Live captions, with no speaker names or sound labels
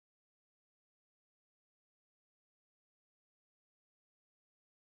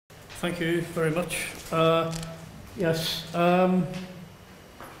Thank you very much. Yes. Okay,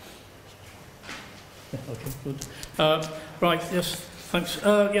 good. Right, yes, thanks.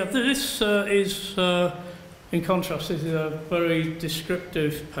 Yeah, this is, in contrast, this is a very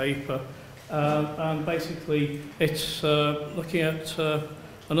descriptive paper, and basically it's looking at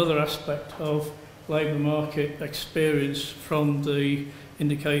another aspect of labour market experience from the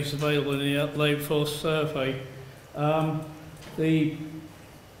indicators available in the labour force survey. The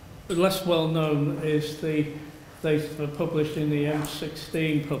less well known is the data published in the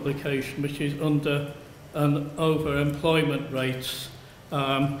M16 publication, which is under and over employment rates.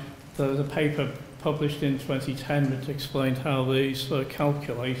 There was a paper published in 2010 which explained how these were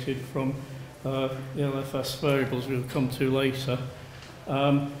calculated from the LFS variables we'll come to later.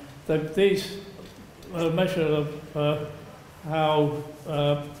 These are a measure of how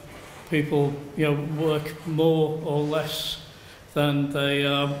people work more or less than they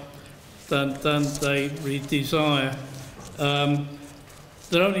desire.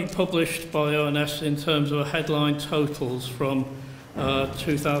 They're only published by ONS in terms of headline totals from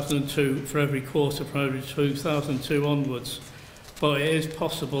 2002 for every quarter from every 2002 onwards, but it is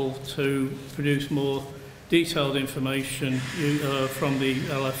possible to produce more detailed information from the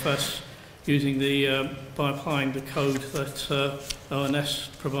LFS using by applying the code that ONS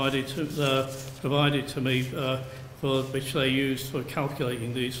provided to me, for which they used for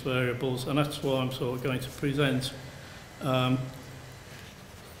calculating these variables, and that's what I'm sort of going to present.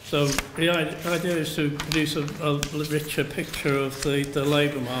 So the idea is to produce a richer picture of the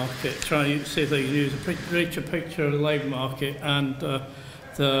labour market, try and see if they can use a richer picture of the labour market and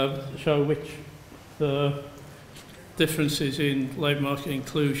show which the differences in labour market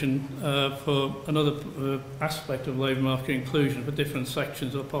inclusion for another aspect of labour market inclusion for different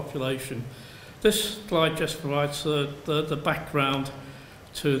sections of the population. This slide just provides the background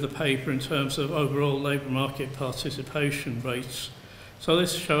to the paper in terms of overall labour market participation rates. So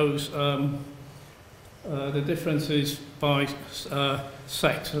this shows the differences by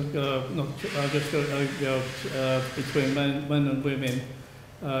sex, between men and women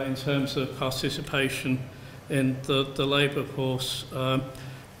in terms of participation in the labour force. So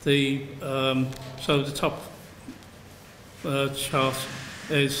the top chart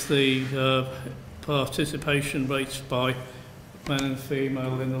is the participation rates by men and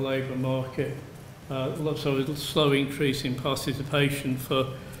female in the labour market. So a slow increase in participation for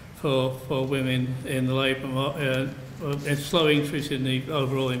women in the labour market, a slow increase in the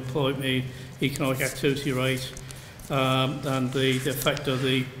overall employment economic activity rate, and the effect of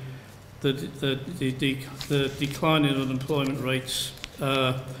the decline in unemployment rates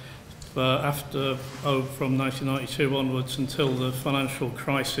after from 1992 onwards until the financial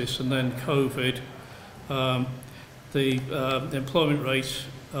crisis and then COVID. The employment rate,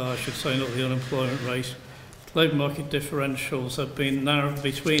 I should say, not the unemployment rate. Labour market differentials have been narrowed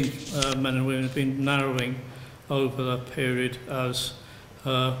between men and women have been narrowing over that period as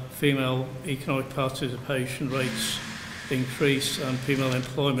female economic participation rates increase and female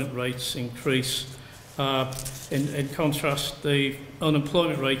employment rates increase. In contrast, the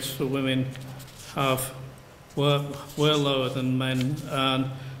unemployment rates for women were lower than men,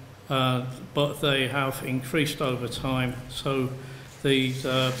 but they have increased over time. So the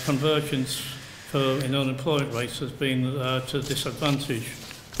convergence in unemployment rates has been to the disadvantage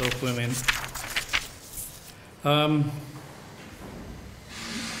of women.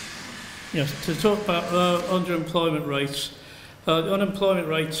 Yes, to talk about underemployment rates, the unemployment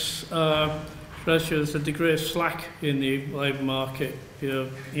rates measures the degree of slack in the labour market.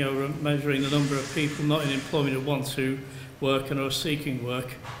 Measuring the number of people not in employment who want to work and are seeking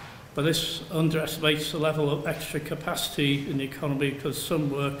work. But this underestimates the level of extra capacity in the economy because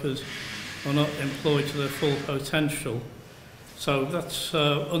some workers are not employed to their full potential. So that's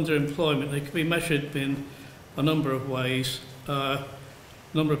underemployment. It can be measured in a number of ways.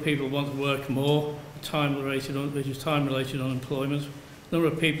 Number of people want to work more, which is time-related unemployment. Number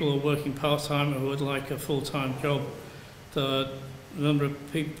of people who are working part-time who would like a full-time job. The number of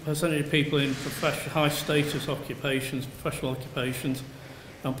percentage of people in high-status occupations, professional occupations,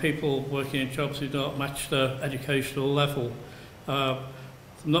 and people working in jobs who don't match their educational level. I'm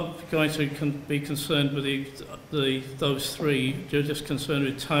not going to be concerned with those three. You're just concerned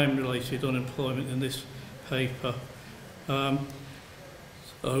with time-related unemployment in this paper. As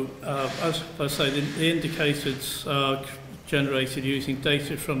I say, the indicators are generated using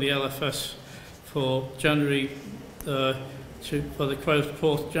data from the LFS for January for the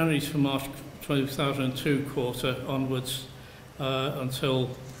quarter, January to March 2002 quarter onwards until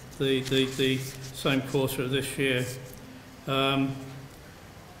the same quarter of this year.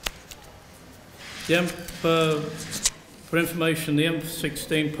 For information, the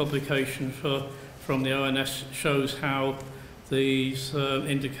M16 publication from the ONS shows how these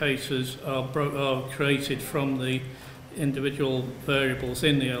indicators are created from the individual variables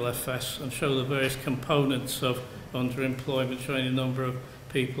in the LFS and show the various components of underemployment, showing the number of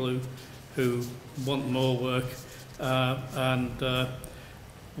people who want more work and are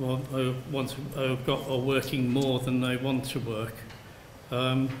working more than they want to work.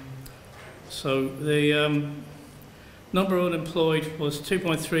 So the number of unemployed was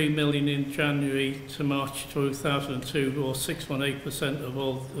 2.3 million in January to March 2002, or 6.8% of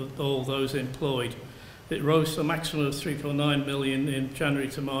all those employed. It rose to a maximum of 3.9 million in January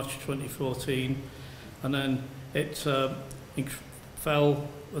to March 2014, and then it fell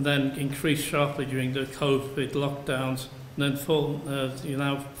and then increased sharply during the COVID lockdowns, and then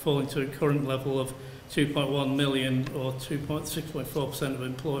now falling to a current level of 2.1 million, or 6.4% of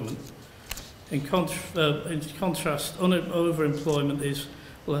employment. In contrast, overemployment is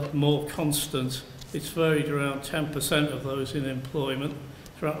more constant. It's varied around 10% of those in employment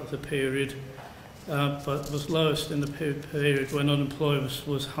throughout the period, but was lowest in the period when unemployment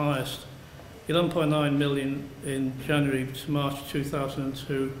was highest. 11.9 million in January to March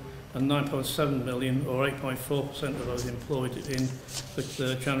 2002, and 9.7 million, or 8.4% of those employed in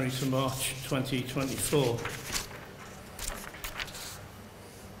the January to March 2024.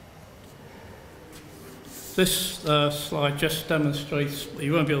 This slide just demonstrates,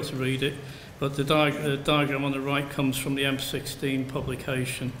 you won't be able to read it, but the diagram on the right comes from the M16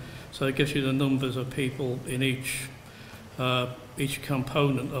 publication. So it gives you the numbers of people in each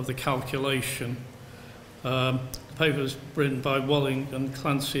component of the calculation. The paper was written by Walling and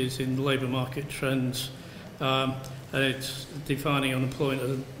Clancy's in Labour Market Trends, and it's defining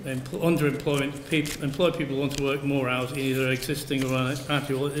unemployment as underemployment. Employed people want to work more hours in either existing or an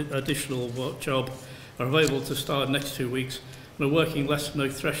additional job, are available to start in the next 2 weeks, and are working less than the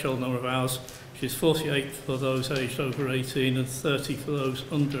threshold number of hours, which is 48 for those aged over 18 and 30 for those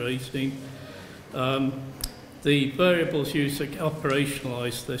under 18. The variables used to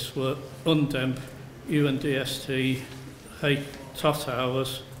operationalise this were UNDEMP, UNDST, TOT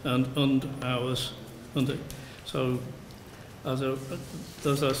hours, and UND hours. So, as I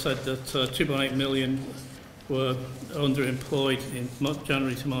said, that 2.8 million were underemployed in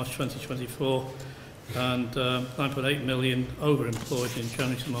January to March 2024, and 9.8 million overemployed in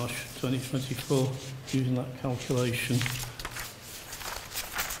January to March 2024, using that calculation.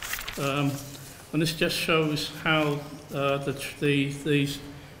 And this just shows how these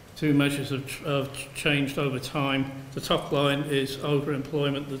two measures have changed over time. The top line is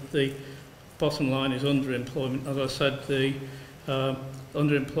overemployment, the bottom line is underemployment. As I said, the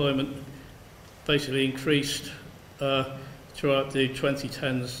underemployment basically increased throughout the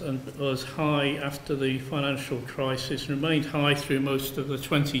 2010s and was high after the financial crisis, remained high through most of the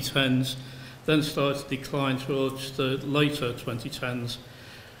 2010s, then started to decline towards the later 2010s,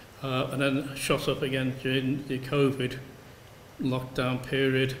 and then shot up again during the COVID lockdown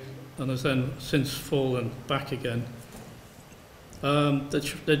period, and has then since fallen back again.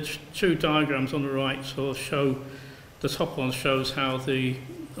 The two diagrams on the right sort of show, the top one shows how the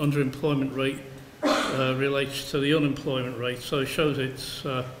underemployment rate relates to the unemployment rate. So it shows this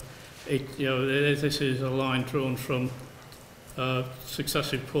is a line drawn from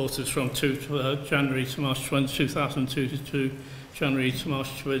successive quarters from January to March 2002 to January to March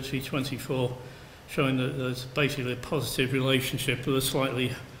 2024, showing that there's basically a positive relationship with a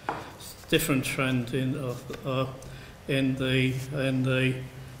slightly different trend in the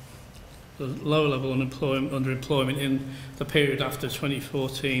lower level underemployment in the period after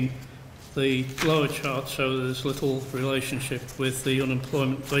 2014. The lower charts show there's little relationship with the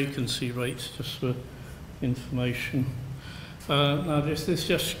unemployment vacancy rates, just for information. Now this is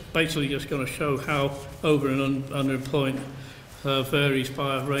just basically just going to show how over and underemployment varies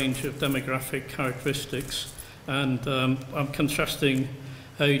by a range of demographic characteristics, and I'm contrasting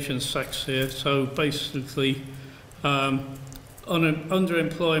age and sex here. So basically,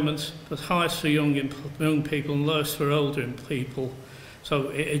 underemployment is highest for young people and lowest for older people. So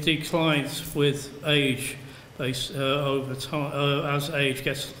it declines with age over time as age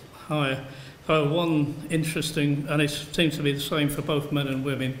gets higher. So one interesting, and it seems to be the same for both men and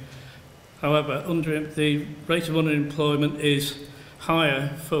women. However, the rate of underemployment is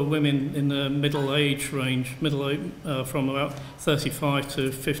higher for women in the middle age range, from about 35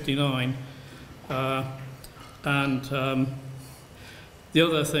 to 59. The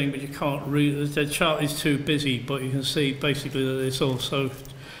other thing, but you can't read, the chart is too busy, but you can see basically that it's also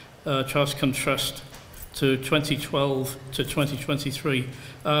charts contrast to 2012 to 2023.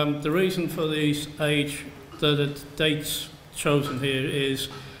 The reason for these the dates chosen here is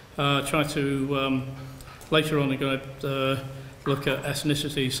try to later on we're going to look at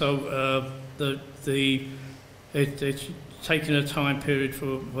ethnicity. So it's taking a time period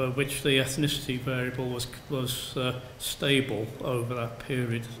for which the ethnicity variable was stable over that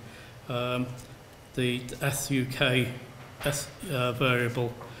period. The SUK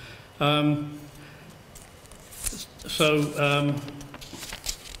variable.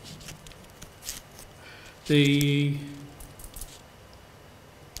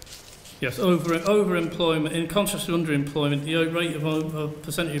 Overemployment, in contrast to underemployment, the rate of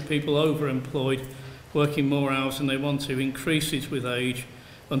percentage of people overemployed working more hours than they want to increases with age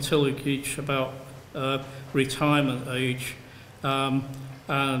until they reach about retirement age, and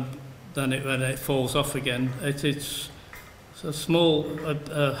then it falls off again. It's a small,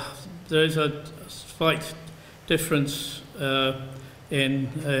 there is a slight difference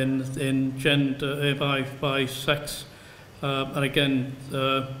in gender by sex, and again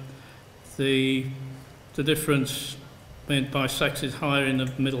the difference by sex is higher in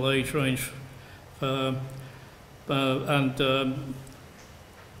the middle age range, and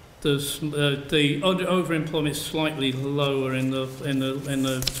there's the overemployment is slightly lower in the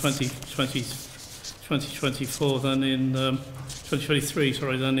 2024 than in 2023,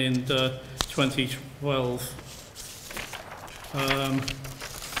 sorry, than in 2012.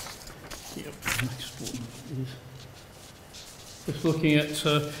 Next one is just looking at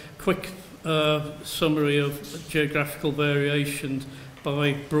a quick summary of geographical variations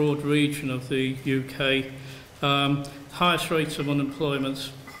by broad region of the UK. Highest rates of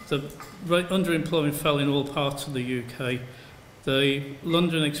unemployment. The underemployment fell in all parts of the UK.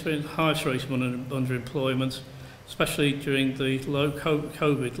 London experienced the highest rate of underemployment, especially during the low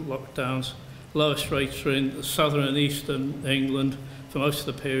COVID lockdowns. Lowest rates were in southern and eastern England for most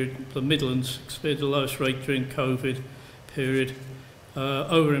of the period. The Midlands experienced the lowest rate during COVID period.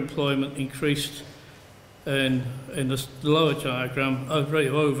 Overemployment increased in the lower diagram. Rate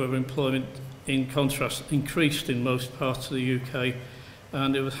of overemployment, in contrast, increased in most parts of the UK,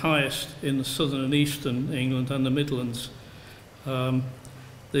 and it was highest in the southern and eastern England and the Midlands. Hang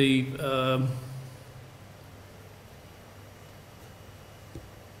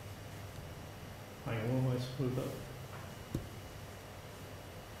on, where's move up?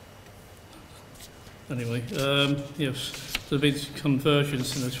 Anyway, yes, there have been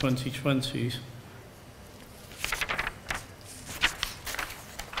convergence in the 2020s.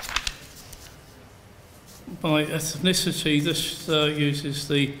 By ethnicity, this uses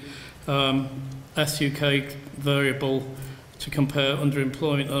the SUK variable to compare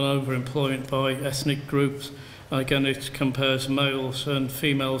underemployment and overemployment by ethnic groups. Again, it compares males and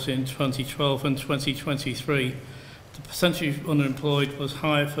females in 2012 and 2023. The percentage of unemployed was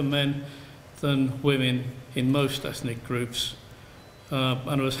higher for men than women in most ethnic groups,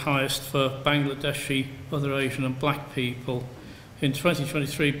 and was highest for Bangladeshi, other Asian and black people. In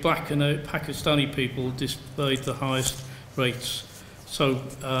 2023, black and Pakistani people displayed the highest rates. So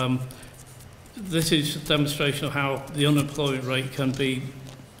this is a demonstration of how the unemployment rate can be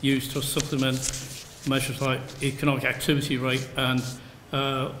used to supplement measures like economic activity rate and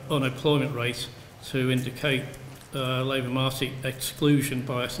unemployment rate to indicate labour market exclusion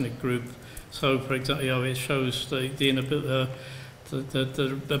by ethnic group. So, for example, it shows the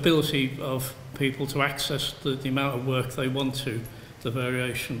ability of people to access the amount of work they want to, the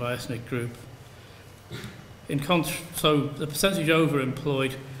variation by ethnic group. So the percentage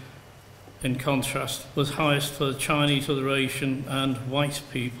overemployed, in contrast, was highest for Chinese, other Asian and white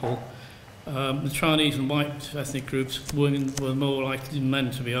people. The Chinese and white ethnic groups, women were more likely than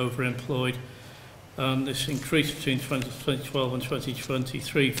men to be overemployed. And this increased between 2012 and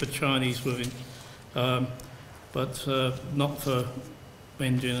 2023 for Chinese women, but not for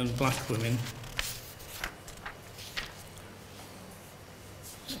Indian and black women.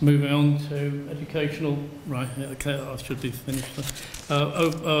 Moving on to educational, right, okay, I should be finished.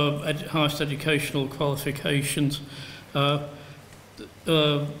 Highest educational qualifications. On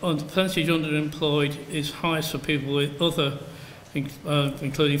the percentage underemployed is highest for people with other,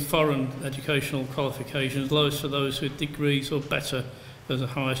 including foreign educational qualifications, lowest for those with degrees or better as the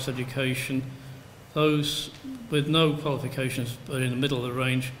highest education. Those with no qualifications are in the middle of the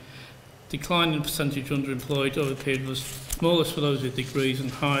range. Decline in percentage underemployed over the period was smallest for those with degrees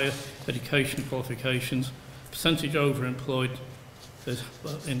and higher education qualifications. Percentage overemployed,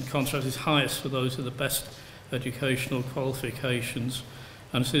 in contrast, is highest for those with the best educational qualifications.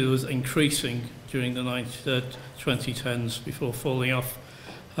 And so it was increasing during the 2010s before falling off.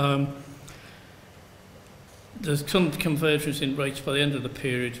 there's some convergence in rates by the end of the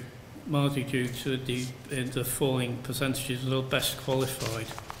period, largely due to the falling percentages of the best qualified.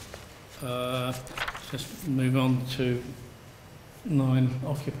 Just move on to 9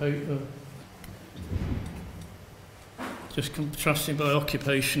 occupation. Just contrasting by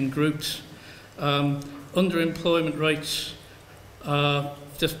occupation groups. Underemployment rates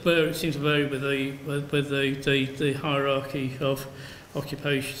seem to vary with the hierarchy of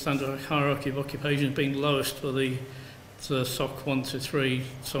occupation, standard hierarchy of occupations being lowest for the SOC 1 to 3,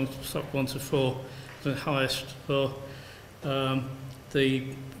 SOC 1 to 4, the highest for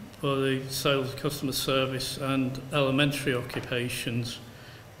the sales, customer service and elementary occupations.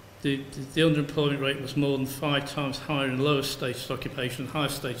 The underemployment rate was more than 5 times higher in lower status occupations and higher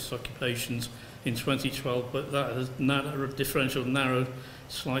status occupations in 2012, but that differential narrowed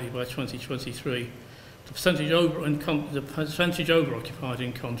slightly by 2023. The percentage over-occupied,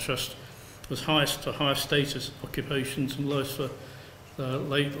 in contrast, was highest for higher status occupations and lowest for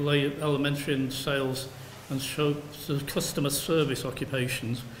elementary and sales and customer service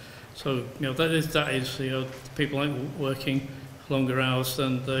occupations. So, that is people like working longer hours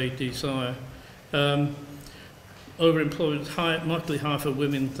than they desire. Overemployment is markedly higher for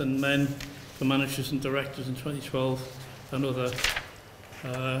women than men, for managers and directors in 2012, and other.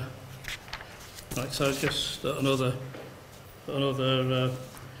 So just another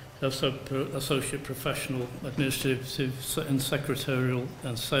associate professional, administrative and secretarial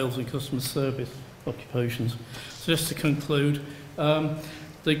and sales and customer service occupations. So just to conclude,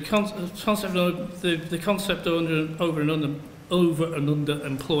 the concept of over and under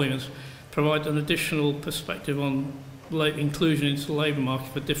employment provide an additional perspective on inclusion into the labour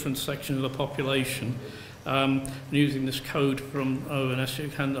market for different sections of the population. Using this code from Owen, you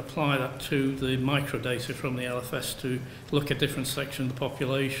can apply that to the microdata from the LFS to look at different sections of the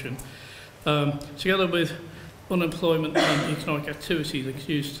population. Together with unemployment and economic activity, they're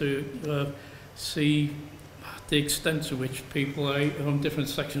used to see the extent to which people from different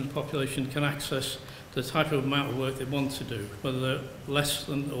sections of the population can access the type of amount of work they want to do, whether they're less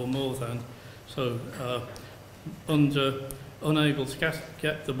than or more than. So unable to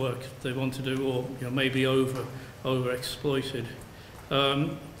get the work they want to do, or maybe over-exploited.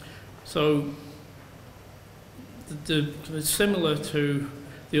 So it's similar to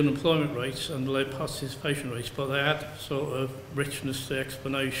the unemployment rates and the labour participation rates, but they add sort of richness to the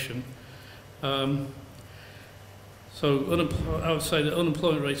explanation. So I would say that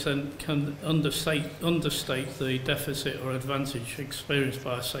unemployment rates then can understate the deficit or advantage experienced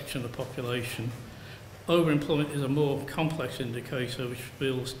by a section of the population. Overemployment is a more complex indicator which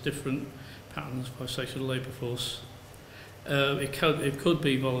reveals different patterns by section of the labour force. It could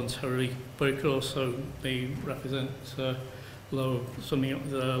be voluntary, but it could also represent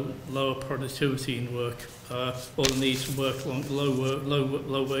lower productivity in work, or the need to work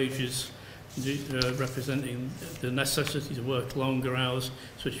low wages, representing the necessity to work longer hours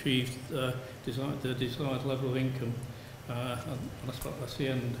to achieve the desired level of income. And that's the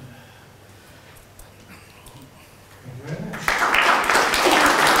end. Okay.